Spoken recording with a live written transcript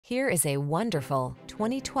Here is a wonderful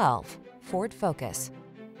 2012 Ford Focus.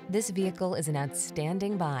 This vehicle is an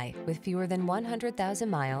outstanding buy with fewer than 100,000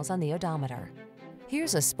 miles on the odometer.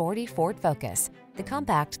 Here's a sporty Ford Focus, the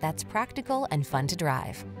compact that's practical and fun to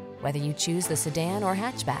drive. Whether you choose the sedan or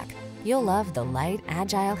hatchback, you'll love the light,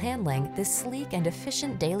 agile handling this sleek and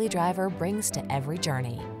efficient daily driver brings to every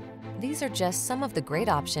journey. These are just some of the great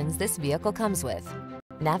options this vehicle comes with: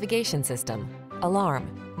 navigation system,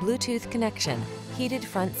 alarm, Bluetooth connection, heated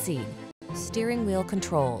front seat, steering wheel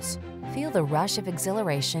controls. Feel the rush of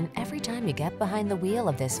exhilaration every time you get behind the wheel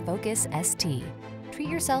of this Focus ST. Treat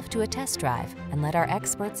yourself to a test drive and let our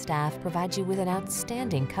expert staff provide you with an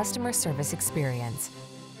outstanding customer service experience.